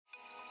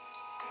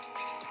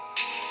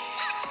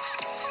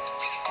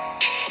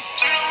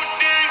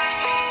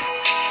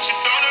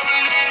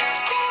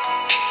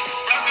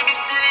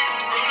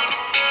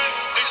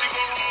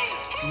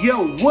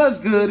Yo, what's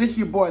good? It's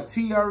your boy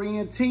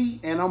TRENT,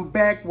 and I'm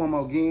back one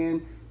more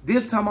again.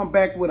 This time I'm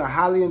back with a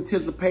highly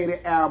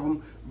anticipated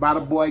album by the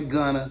boy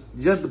Gunna.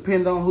 Just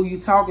depends on who you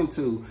talking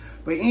to.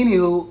 But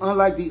anywho,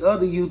 unlike the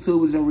other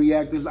YouTubers and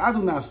reactors, I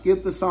do not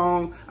skip the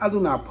song. I do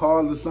not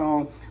pause the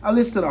song. I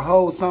listen to the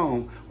whole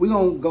song. We're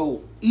going to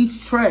go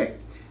each track,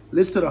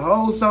 listen to the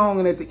whole song,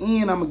 and at the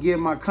end, I'm going to give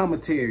my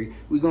commentary.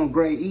 We're going to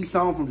grade each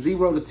song from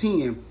 0 to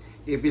 10.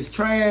 If it's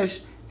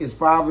trash, it's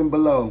 5 and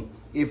below.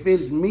 If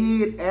it's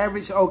mid,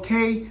 average,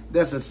 okay,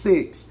 that's a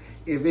 6.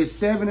 If it's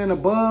 7 and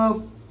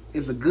above,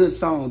 it's a good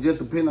song, just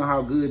depending on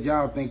how good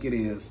y'all think it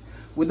is.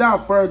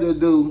 Without further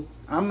ado,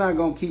 I'm not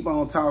going to keep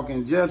on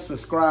talking. Just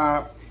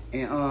subscribe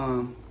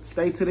and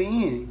stay to the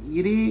end.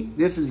 You dig?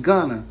 This is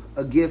Gunna,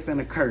 a gift and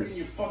a curse.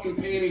 Your fucking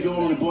panties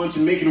going a bunch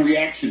and making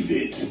reaction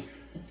vids.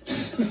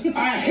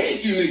 I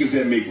hate you niggas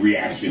that make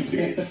reaction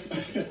vids.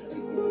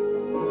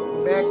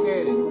 Back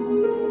at it.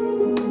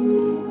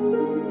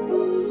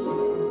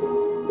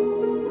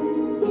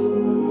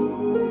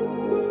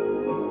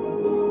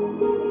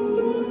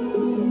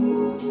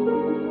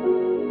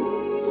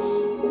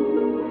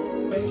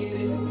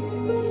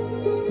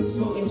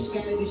 Smoking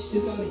Scotty, this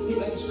shit started hit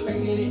like it's crack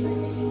in it.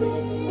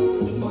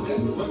 The buck got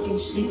me rocking,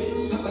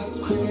 sleeping, top like a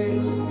crack at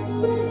it.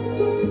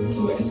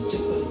 2 X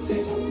just for the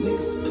tank top,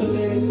 niggas put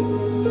that in.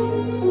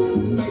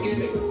 Back at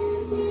it,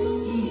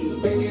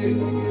 back at it.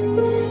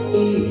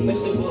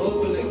 Messed the boy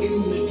up and I gave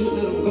him the drip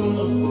that I'm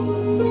gonna.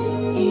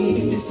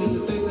 This is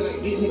the things that I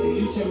get, nigga,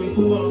 you tell me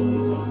who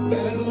I'm.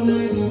 Gotta go now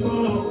and get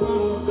roll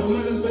on. I'm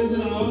out of space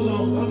and I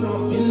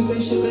ozone. In the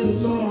spaceship, let it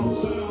float on.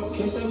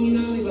 Can't stop me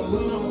now, nigga,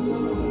 hold on.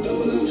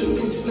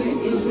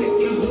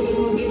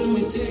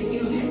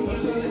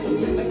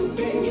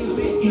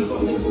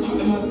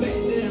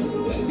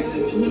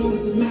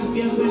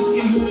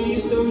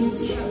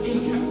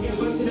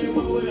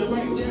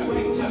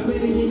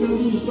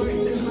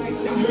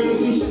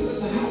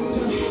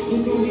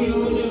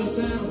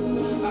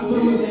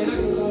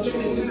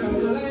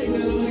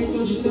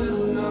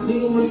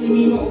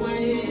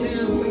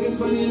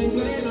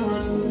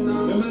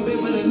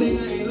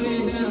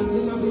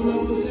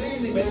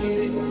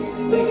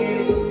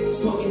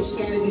 Smoking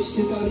Scotty, this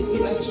shit started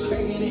hit like it's crack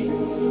in it.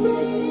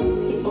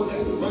 The buck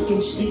got me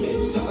rocking,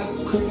 sleeping, top like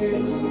a crack at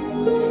it.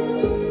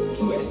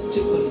 2 X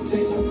just for the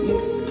tank top,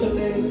 niggas put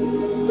that in.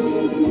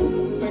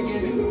 Back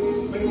at it,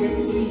 back at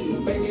it,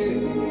 back at it,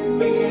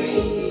 back at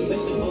it.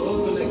 Messed the boy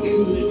up and I gave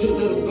him the drip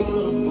that I'm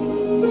gonna.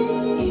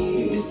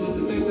 This is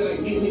the things that I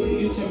get,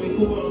 nigga, you tell me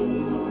who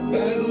I'm.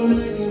 Gotta go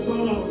now and get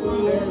roll on.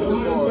 I'm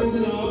out of space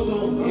in the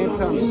ozone.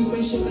 In the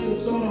spaceship, let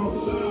it float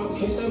on.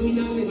 Can't stop me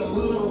now, nigga,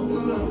 hold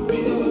on.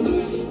 Big up a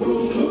nice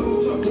rose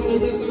truck. Got it,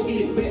 that's all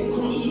get it back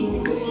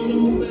crunk. Go on the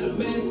move, better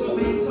bass up.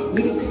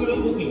 Niggas caught up,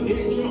 we'll be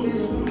dead drunk.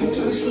 I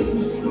tryna slip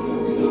me.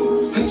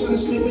 I tryna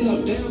slip it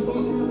up, damn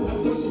buck. I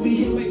supposed to be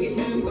here making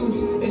anthems.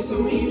 And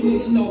some of you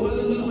niggas know well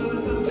enough.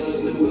 I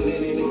just been with it,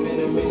 and it's been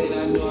a minute.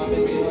 I know I've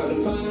been too hard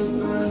to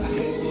find. I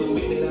had to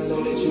admit it, I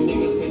know that you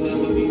niggas can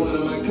never be one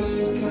of my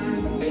kind.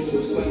 Ain't you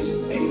sweat,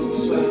 ain't you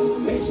sweat,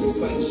 ain't you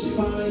sweat, she's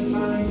fine.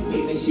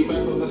 Even she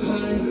right from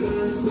behind. I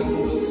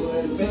can go to her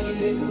and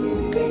take it.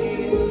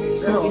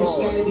 Smoking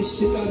Scotty, this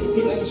shit started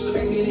hit like it's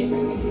crack in it.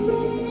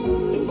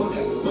 The buck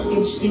got me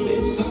rocking,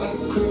 sleeping, top like a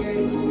crack at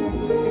it.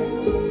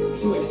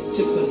 2 X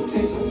just for the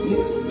tank top,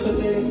 niggas put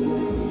that in.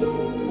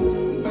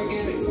 Back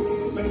at it,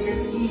 back at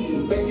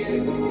it, back at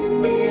it,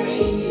 back at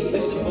it.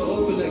 Messed the boy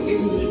up and I gave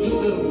him the drip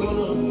that I'm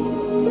gonna.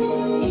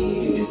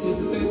 This is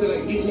the things that I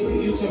get, nigga,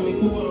 you tell me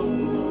who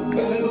I'm.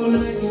 Gotta go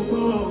now and get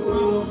roll on.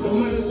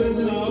 I'm out of space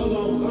in the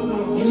ozone.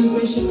 In the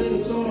spaceship, let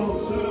it float on.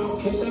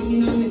 Can't stop me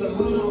now, nigga,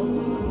 hold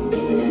on.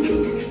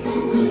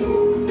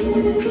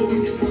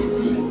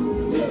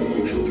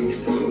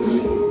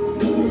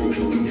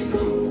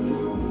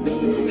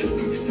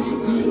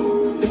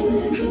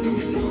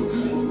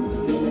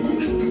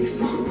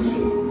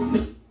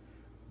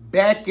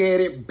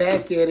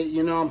 Back at it,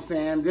 you know what I'm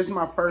saying? This is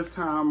my first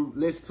time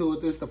listening to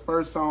it. This is the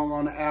first song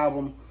on the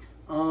album.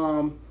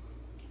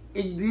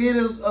 It did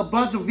a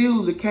bunch of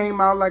views. It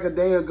came out like a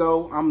day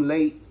ago. I'm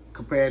late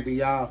compared to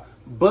y'all.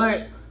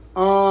 But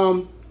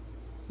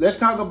let's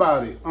talk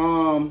about it.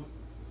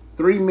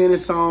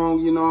 3-minute song,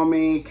 you know what I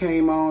mean?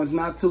 Came on. It's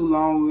not too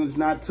long. It's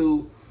not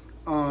too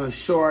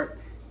short.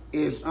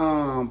 It's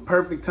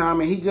perfect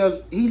timing.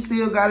 He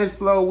still got his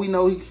flow. We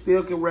know he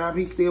still can rap.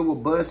 He still was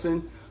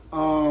busting.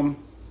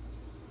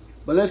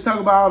 But let's talk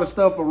about all the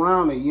stuff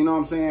around it. You know what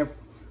I'm saying?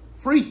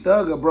 Free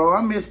Thugger, bro.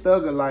 I miss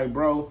Thugger, like,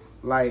 bro.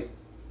 Like,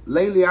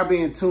 lately I've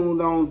been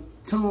tuned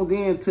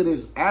in to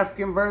this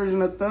African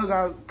version of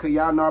Thugger. Cause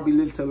y'all know I be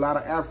listening to a lot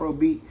of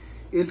Afrobeat.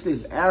 It's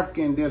this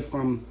African that's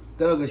from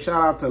Thugger.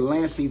 Shout out to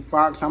Lancey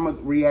Fox. I'm gonna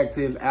react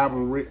to his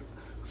album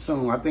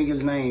soon. I think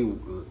his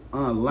name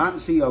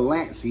Lancey or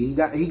Lancey.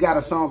 He got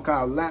a song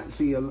called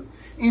Lancey.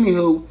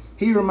 Anywho,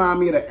 he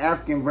remind me of the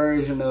African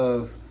version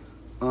of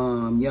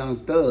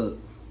Young Thug.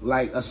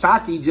 Like,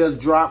 Asake just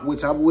dropped,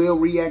 which I will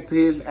react to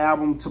his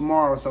album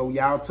tomorrow, so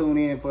y'all tune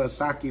in for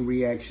Asake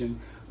reaction.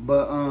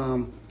 But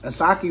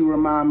Asaki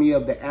remind me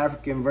of the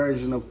African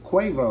version of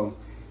Quavo.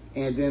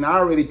 And then I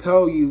already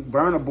told you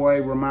Burna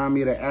Boy remind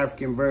me of the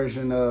African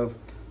version of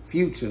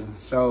Future.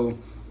 So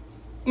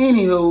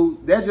anywho,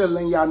 that's just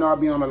letting y'all know I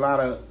be on a lot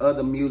of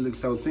other music.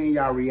 So seeing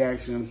y'all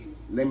reactions,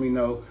 let me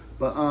know.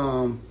 But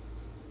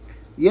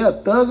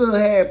yeah, Thugger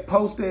had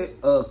posted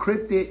a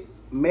cryptic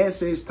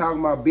message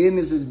talking about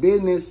business is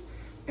business.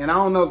 And I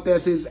don't know if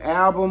that's his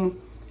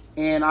album.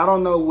 And I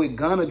don't know with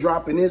Gunna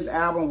dropping his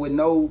album with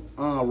no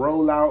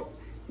rollout,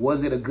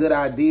 was it a good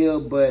idea?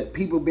 But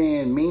people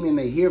been meaning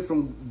to hear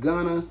from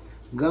Gunna.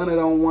 Gunna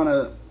don't want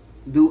to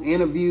do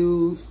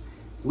interviews.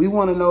 We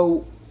want to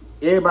know,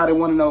 everybody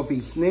want to know if he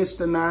snitched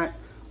or not.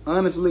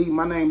 Honestly,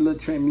 my name Lil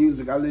Trent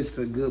Music. I listen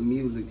to good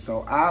music.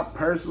 So I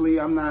personally,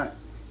 I'm not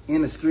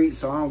in the street,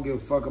 so I don't give a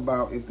fuck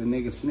about if the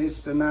nigga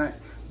snitched or not.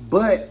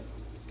 But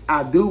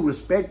I do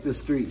respect the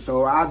street.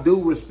 So I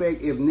do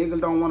respect if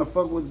niggas don't want to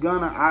fuck with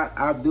Gunna,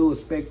 I do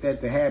expect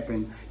that to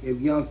happen. If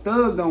Young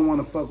Thug don't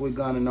want to fuck with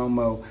Gunna no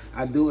more,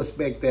 I do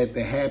expect that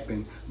to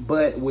happen.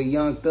 But with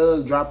Young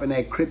Thug dropping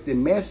that cryptic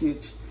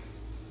message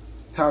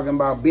talking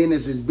about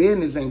business is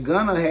business, and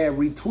Gunna had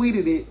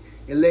retweeted it,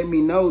 it let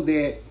me know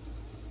that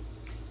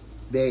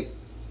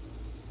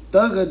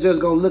Thugger just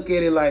gonna look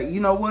at it like, you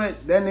know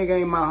what, that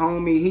nigga ain't my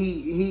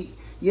homie.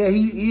 Yeah,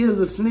 he is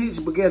a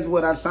snitch, but guess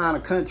what? I signed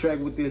a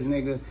contract with this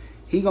nigga.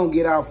 He gonna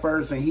get out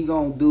first, and he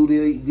gonna do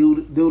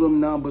them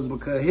numbers,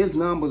 because his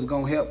numbers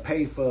gonna help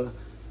pay for,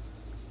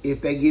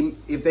 if they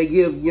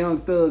give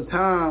Young Thug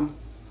time,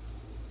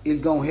 it's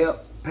gonna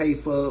help pay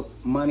for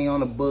money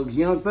on the books.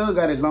 Young Thug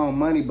got his own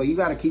money, but you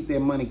gotta keep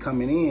that money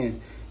coming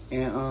in.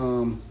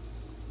 And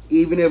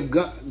even if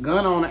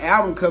Gunna on the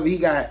album cover, he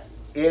got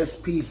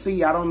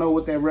SPC. I don't know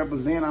what that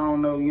represent. I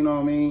don't know, you know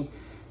what I mean?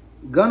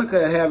 Gunna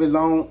could have his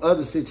own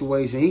other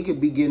situation. He could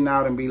be getting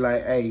out and be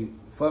like, hey,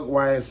 fuck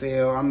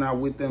YSL. I'm not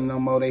with them no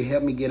more. They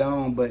helped me get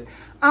on. But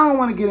I don't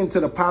want to get into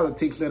the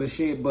politics of the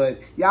shit. But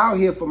y'all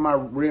here for my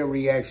real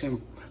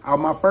reaction.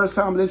 My first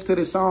time listening to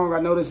this song, I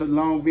know this is a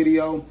long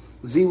video.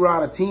 0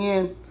 out of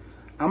 10.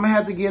 I'm going to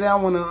have to get that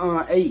one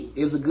a 8.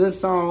 It's a good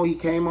song. He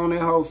came on that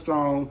whole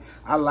strong.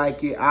 I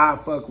like it. I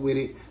fuck with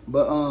it.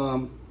 But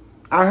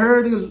I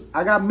heard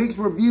I got mixed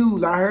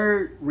reviews. I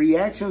heard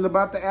reactions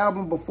about the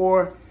album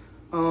before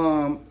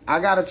I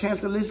got a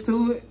chance to listen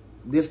to it.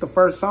 This the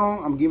first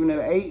song. I'm giving it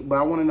an 8, but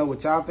I want to know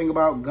what y'all think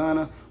about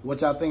Gunna,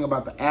 what y'all think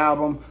about the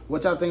album,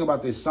 what y'all think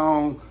about this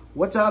song,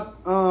 what's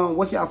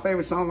y'all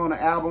favorite song on the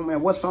album,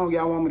 and what song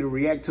y'all want me to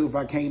react to if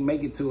I can't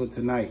make it to it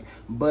tonight.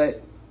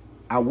 But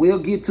I will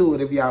get to it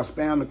if y'all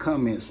spam the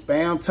comments.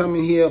 Spam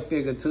Tummy Hill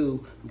figure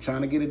too. I'm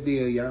trying to get a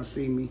deal. Y'all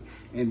see me.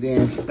 And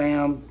then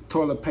spam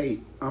toilet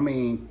paper.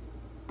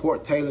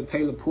 Port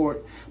Taylor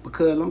Port,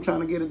 because I'm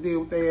trying to get a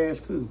deal with their ass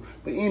too.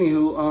 But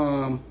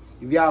anywho,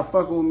 if y'all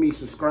fucking with me,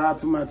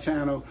 subscribe to my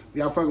channel. If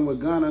y'all fucking with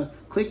Gunna,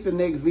 click the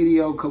next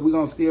video, because we're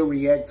going to still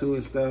react to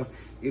his stuff.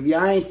 If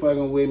y'all ain't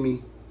fucking with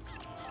me,